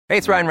Hey,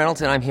 it's Ryan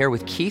Reynolds, and I'm here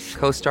with Keith,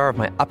 co-star of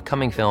my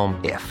upcoming film,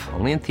 If,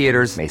 only in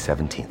theaters May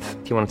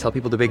 17th. Do you want to tell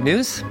people the big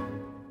news?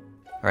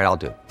 All right, I'll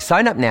do it.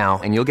 Sign up now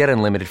and you'll get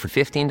unlimited for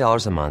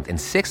 $15 a month and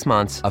 6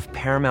 months of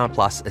Paramount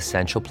Plus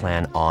Essential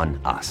Plan on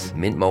us.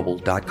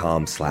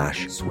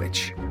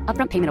 MintMobile.com/switch.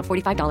 Upfront payment of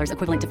 $45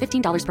 equivalent to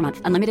 $15 per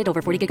month. Unlimited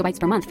over 40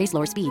 gigabytes per month. Face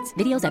lower speeds.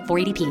 Videos at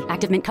 480p.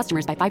 Active Mint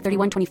customers by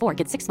 531.24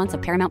 get 6 months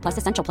of Paramount Plus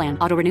Essential Plan.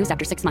 Auto renews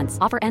after 6 months.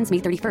 Offer ends May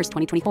 31st,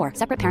 2024.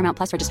 Separate Paramount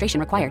Plus registration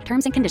required.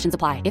 Terms and conditions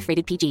apply if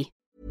rated PG.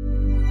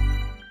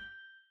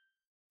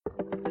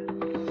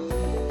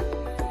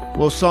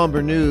 Well,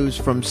 somber news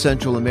from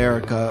Central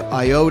America.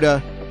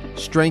 Iota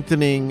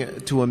strengthening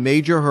to a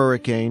major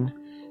hurricane.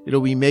 It'll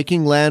be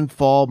making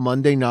landfall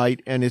Monday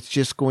night, and it's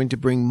just going to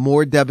bring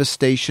more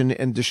devastation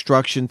and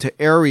destruction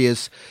to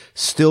areas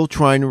still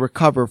trying to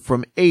recover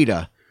from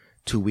Eta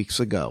 2 weeks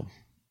ago.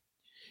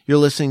 You're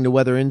listening to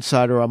Weather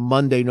Insider on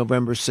Monday,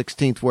 November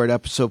 16th. We're at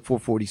episode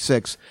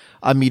 446.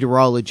 I'm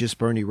meteorologist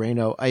Bernie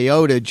Rayno.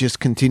 Iota just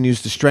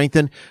continues to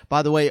strengthen.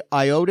 By the way,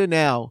 Iota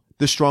now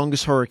the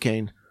strongest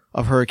hurricane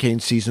of hurricane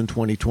season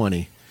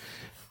 2020.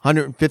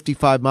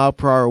 155 mile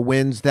per hour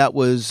winds. That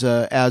was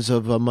as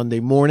of Monday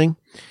morning.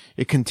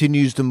 It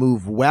continues to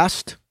move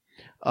west.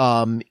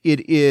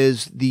 It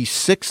is the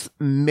sixth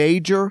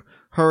major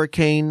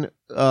hurricane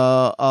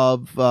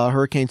of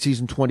hurricane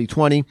season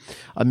 2020.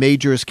 A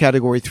major is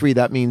category 3.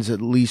 That means at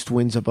least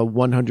winds of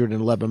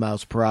 111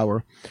 miles per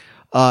hour.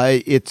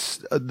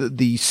 It's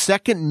the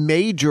second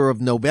major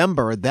of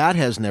November. That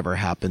has never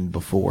happened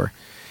before.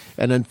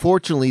 And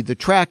unfortunately, the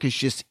track is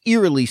just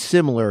eerily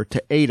similar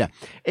to Eta.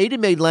 Eta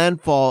made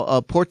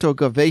landfall Puerto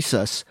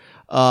Cabezas,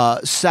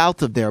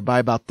 south of there by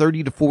about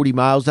 30 to 40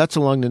 miles. That's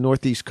along the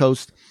northeast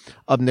coast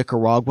of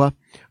Nicaragua.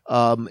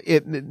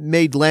 It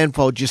made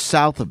landfall just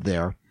south of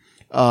there.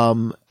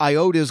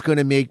 Iota is going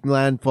to make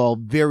landfall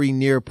very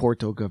near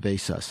Puerto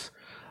Cabezas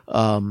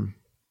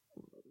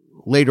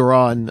later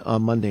on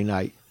Monday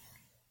night.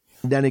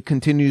 Then it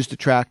continues to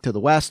track to the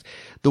west.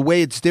 The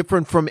way it's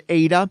different from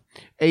Eta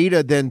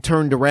then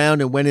turned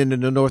around and went into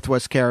the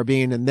Northwest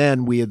Caribbean, and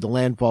then we had the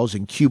landfalls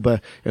in Cuba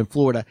and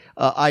Florida.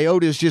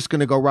 Iota is just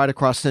going to go right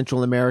across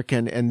Central America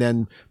and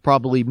then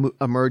probably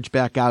emerge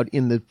back out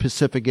in the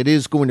Pacific. It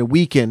is going to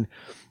weaken,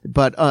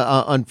 but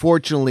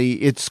unfortunately,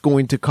 it's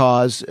going to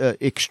cause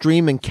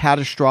extreme and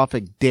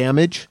catastrophic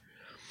damage.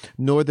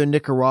 Northern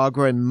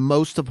Nicaragua and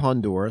most of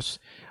Honduras.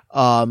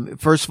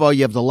 First of all,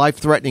 you have the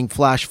life-threatening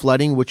flash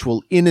flooding, which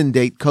will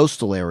inundate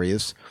coastal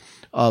areas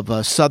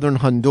of southern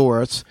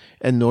Honduras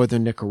and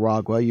northern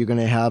Nicaragua. You're going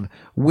to have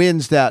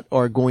winds that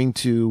are going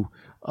to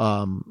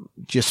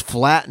just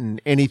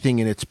flatten anything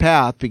in its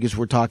path, because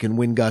we're talking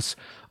wind gusts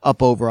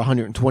up over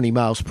 120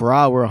 miles per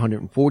hour,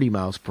 140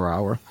 miles per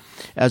hour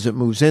as it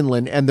moves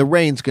inland. And the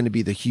rain's going to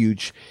be the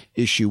huge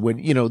issue.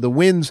 When, the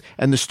winds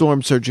and the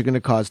storm surge are going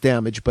to cause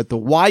damage, but the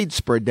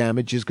widespread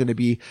damage is going to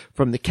be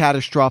from the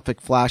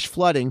catastrophic flash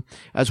flooding,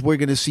 as we're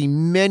going to see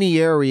many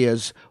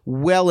areas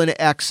well in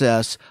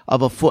excess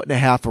of 1.5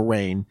 feet of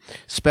rain,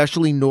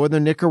 especially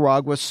northern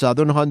Nicaragua,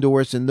 southern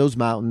Honduras, in those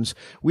mountains.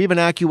 We have an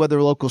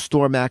AccuWeather local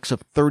storm max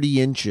of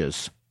 30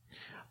 inches.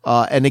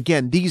 And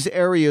again, these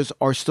areas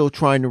are still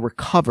trying to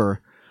recover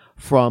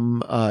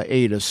from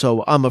Eta.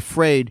 So I'm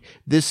afraid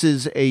this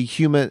is a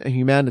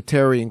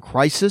humanitarian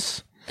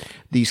crisis.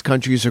 These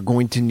countries are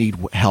going to need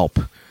help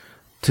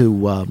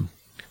to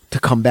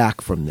come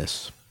back from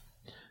this.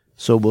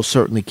 So we'll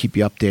certainly keep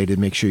you updated.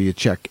 Make sure you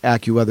check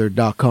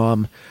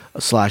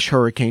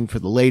AccuWeather.com/hurricane for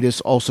the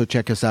latest. Also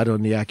check us out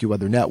on the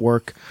AccuWeather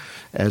Network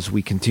as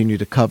we continue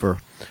to cover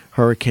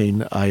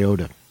Hurricane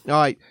Iota. All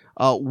right.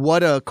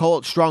 What a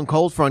strong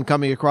cold front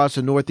coming across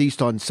the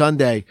Northeast on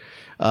Sunday.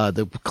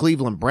 The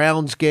Cleveland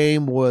Browns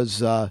game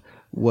was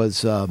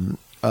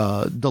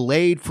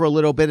delayed for a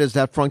little bit as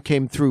that front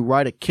came through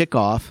right at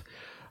kickoff.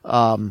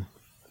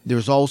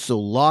 There's also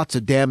lots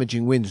of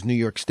damaging winds, New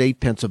York State,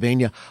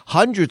 Pennsylvania,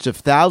 hundreds of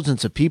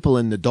thousands of people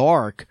in the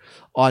dark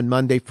on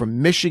Monday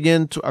from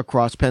Michigan to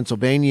across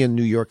Pennsylvania and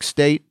New York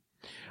State.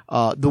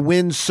 The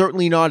winds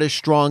certainly not as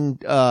strong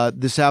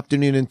this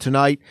afternoon and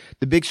tonight.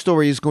 The big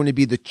story is going to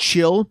be the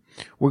chill.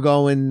 We're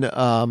going,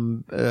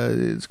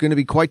 it's going to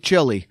be quite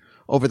chilly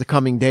over the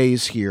coming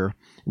days here.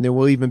 And there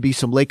will even be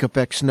some lake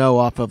effect snow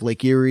off of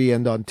Lake Erie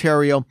and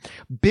Ontario.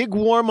 Big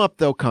warm up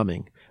though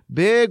coming.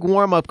 Big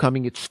warm up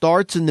coming. It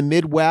starts in the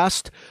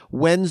Midwest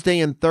Wednesday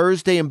and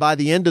Thursday, and by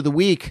the end of the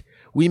week,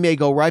 we may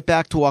go right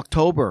back to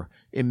October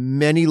in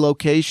many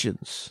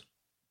locations.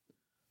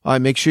 All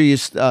right, make sure you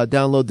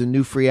download the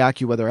new free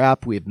AccuWeather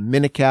app. We have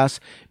Minutecast,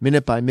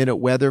 minute-by-minute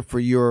weather for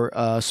your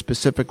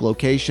specific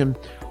location.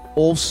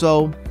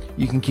 Also,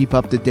 you can keep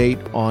up to date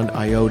on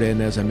Iota,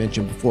 and as I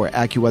mentioned before,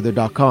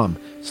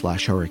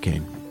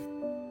 AccuWeather.com/hurricane.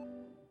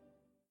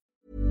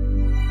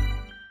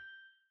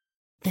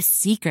 The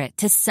secret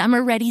to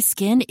summer-ready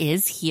skin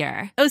is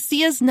here.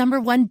 Osea's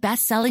 #1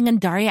 best-selling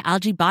Undaria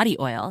Algae Body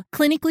Oil,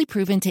 clinically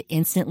proven to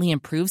instantly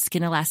improve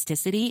skin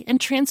elasticity and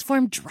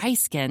transform dry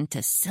skin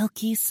to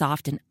silky,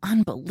 soft, and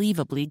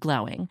unbelievably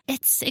glowing.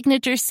 Its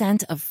signature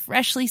scent of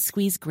freshly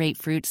squeezed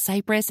grapefruit,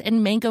 cypress,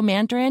 and mango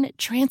mandarin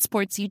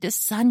transports you to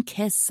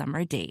sun-kissed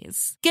summer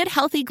days. Get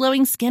healthy,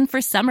 glowing skin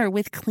for summer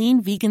with clean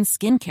vegan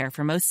skincare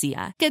from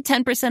Osea. Get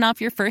 10% off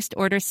your first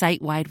order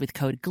site-wide with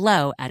code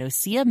GLOW at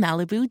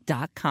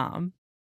OseaMalibu.com.